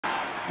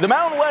The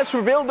Mountain West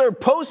revealed their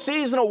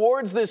postseason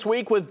awards this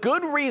week with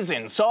good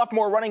reason.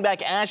 Sophomore running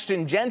back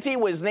Ashton Jeanty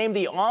was named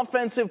the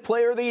Offensive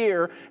Player of the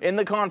Year in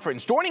the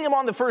conference. Joining him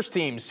on the first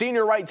team,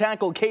 senior right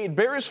tackle Cade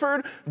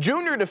Beresford,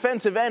 junior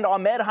defensive end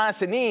Ahmed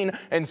Hassanin,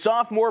 and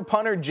sophomore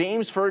punter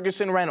James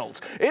Ferguson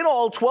Reynolds. In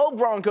all, 12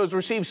 Broncos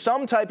received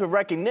some type of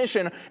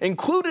recognition.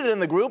 Included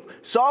in the group,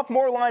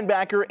 sophomore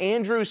linebacker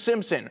Andrew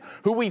Simpson,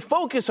 who we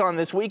focus on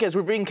this week as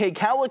we bring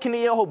Kekaula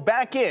Kaniho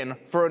back in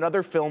for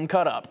another film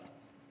cut-up.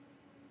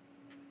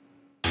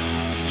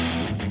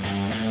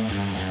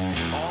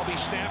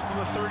 Snap from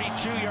the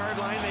 32-yard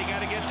line. They got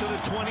to get to the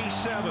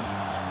 27.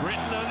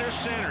 Britton under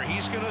center.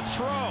 He's going to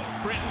throw.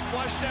 Britton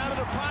flushed out of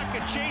the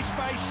pocket. Chased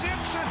by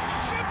Simpson.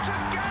 Simpson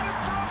got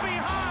it from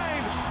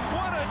behind.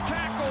 What a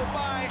tackle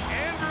by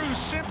Andrew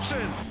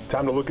Simpson.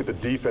 Time to look at the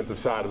defensive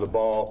side of the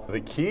ball. The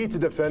key to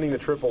defending the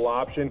triple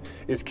option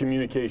is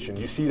communication.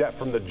 You see that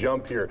from the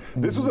jump here.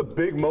 This was a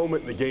big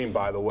moment in the game,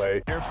 by the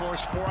way. Air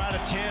Force 4 out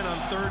of 10 on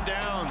third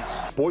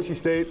downs. Boise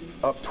State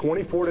up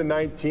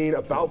 24-19,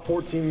 about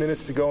 14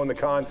 minutes to go in the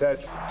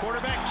contest.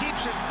 Quarterback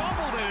keeps it,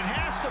 fumbled it. It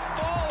has to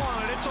fall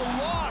on it. It's a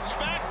loss.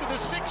 Back to the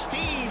 16.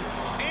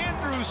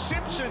 Andrew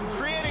Simpson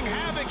creating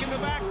havoc in the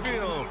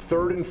backfield.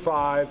 3rd and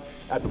 5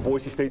 at the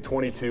Boise State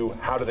 22.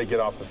 How do they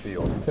get off the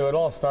field? So it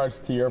all starts,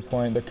 to your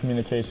point, the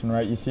communication,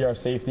 right? You see our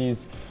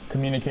safeties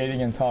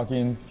communicating and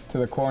talking to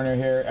the corner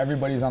here.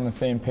 Everybody's on the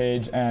same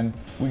page, and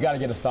we got to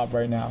get a stop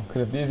right now,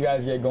 because if these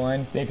guys get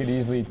going, they could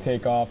easily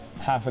take off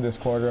half of this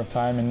quarter of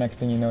time, and next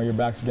thing you know, your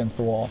back's against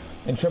the wall.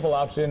 In triple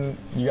option,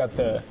 you got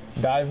the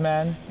dive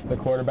man, the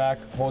quarterback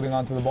holding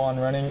onto the ball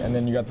and running, and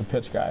then you got the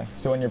pitch guy.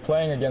 So when you're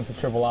playing against the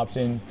triple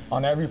option,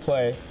 on every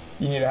play,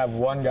 you need to have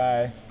one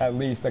guy at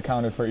least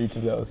accounted for each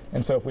of those.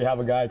 And so if we have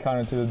a guy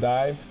accounted to the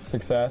dive,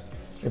 success.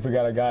 If we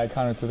got a guy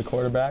accounted to the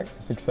quarterback,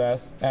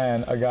 success.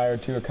 And a guy or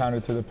two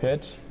accounted to the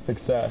pitch,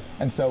 success.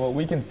 And so what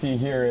we can see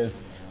here is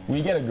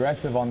we get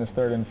aggressive on this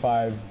 3rd and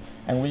 5,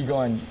 and we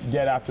go and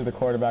get after the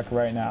quarterback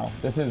right now.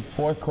 This is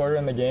 4th quarter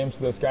in the game,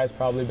 so this guy's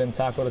probably been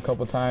tackled a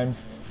couple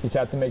times. He's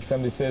had to make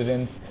some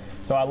decisions.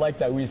 So I like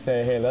that we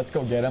say, hey, let's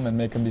go get him and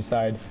make him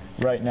decide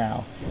right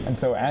now. And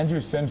so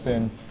Andrew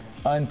Simpson,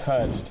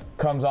 untouched,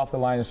 comes off the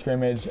line of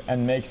scrimmage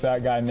and makes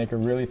that guy make a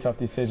really tough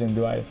decision.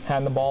 Do I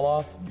hand the ball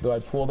off? Do I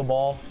pull the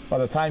ball? By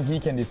the time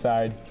he can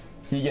decide,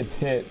 he gets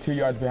hit 2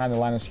 yards behind the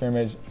line of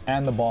scrimmage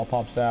and the ball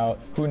pops out.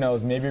 Who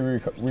knows, maybe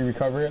we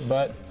recover it,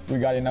 but we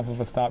got enough of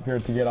a stop here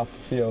to get off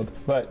the field.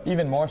 But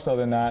even more so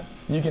than that,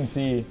 you can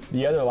see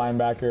the other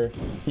linebacker,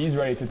 he's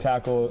ready to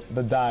tackle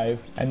the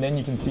dive. And then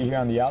you can see here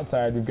on the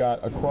outside, we've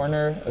got a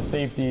corner, a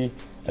safety,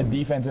 a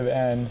defensive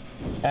end,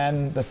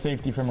 and the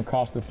safety from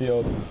across the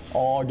field,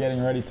 all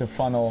getting ready to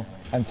funnel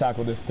and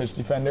tackle this pitch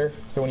defender.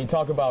 So when you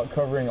talk about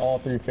covering all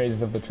 3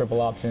 phases of the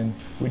triple option,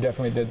 we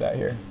definitely did that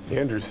here.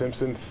 Andrew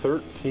Simpson,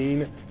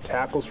 13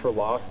 tackles for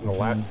loss in the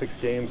last 6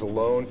 games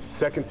alone.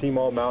 2nd team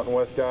All Mountain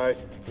West guy.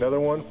 Another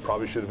one,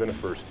 probably should have been a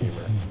first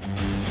teamer.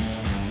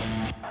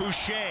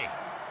 Boucher,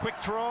 quick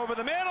throw over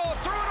the middle,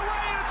 threw it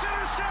away, and it's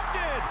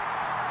intercepted.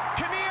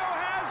 Kaniho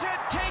has it,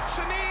 takes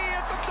a knee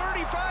at the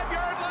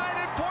 35-yard line,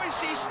 and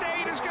Boise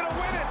State is going to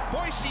win it.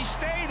 Boise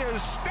State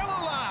is still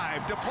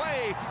alive to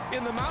play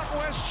in the Mountain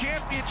West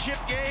Championship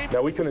game.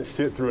 Now, we couldn't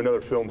sit through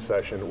another film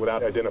session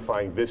without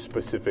identifying this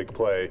specific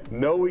play.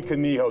 Noe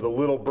Kaniho, the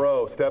little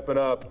bro, stepping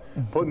up,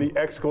 putting the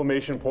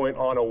exclamation point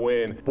on a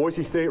win.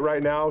 Boise State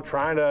right now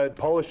trying to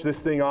polish this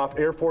thing off.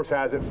 Air Force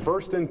has it,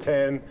 1st and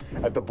 10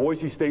 at the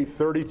Boise State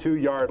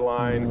 32-yard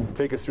line.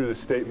 Take us through the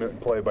statement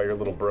play by your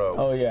little bro.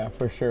 Oh yeah,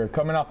 for sure.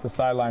 Coming off the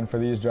sideline for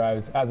these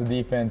drives, as a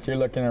defense, you're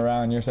looking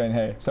around, you're saying,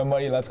 hey,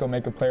 somebody, let's go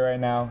make a play right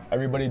now.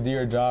 Everybody do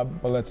your job,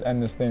 but let's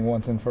end this thing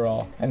once and for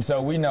all. And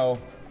so we know,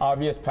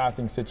 obvious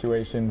passing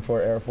situation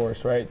for Air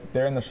Force, right?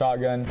 They're in the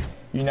shotgun.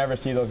 You never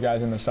see those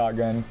guys in the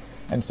shotgun.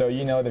 And so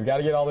you know they've got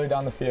to get all the way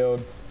down the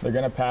field. They're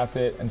going to pass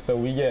it. And so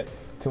we get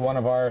to one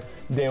of our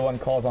day one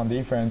calls on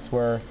defense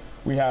where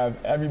we have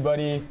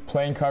everybody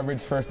playing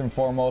coverage first and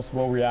foremost.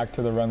 We'll react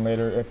to the run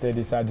later if they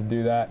decide to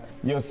do that.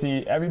 You'll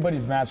see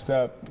everybody's matched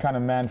up kind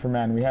of man for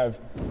man. We have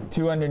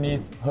 2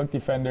 underneath hook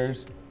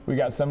defenders. We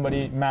got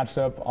somebody matched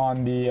up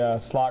on the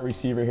slot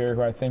receiver here,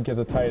 who I think is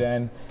a tight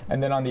end.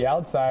 And then on the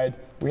outside,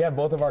 we have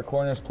both of our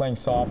corners playing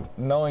soft,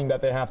 knowing that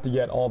they have to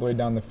get all the way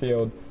down the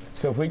field.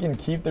 So if we can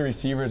keep the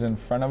receivers in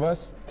front of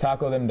us,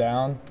 tackle them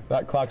down,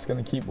 that clock's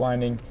going to keep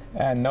winding.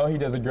 And Noe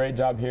does a great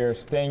job here,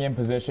 staying in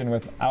position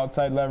with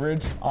outside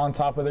leverage on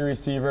top of the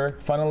receiver,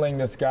 funneling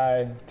this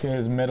guy to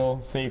his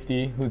middle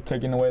safety, who's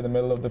taking away the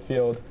middle of the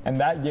field. And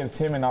that gives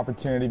him an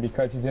opportunity,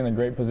 because he's in a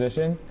great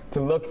position, to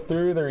look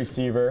through the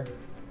receiver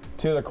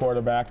to the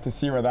quarterback to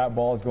see where that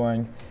ball is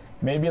going.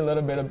 Maybe a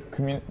little bit of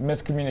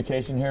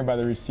miscommunication here by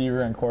the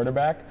receiver and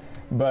quarterback,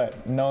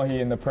 but Noe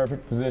in the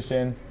perfect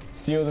position,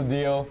 seal the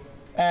deal,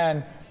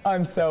 and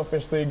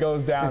unselfishly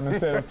goes down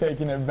instead of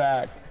taking it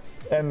back.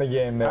 End the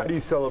game there. How do you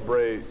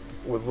celebrate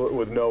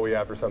with Noe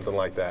after something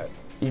like that?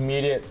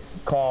 Immediate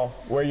call,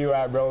 where you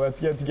at, bro? Let's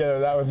get together.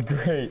 That was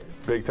great.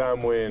 Big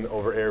time win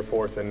over Air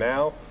Force, and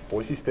now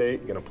Boise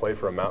State going to play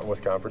for a Mountain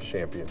West Conference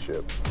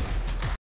championship.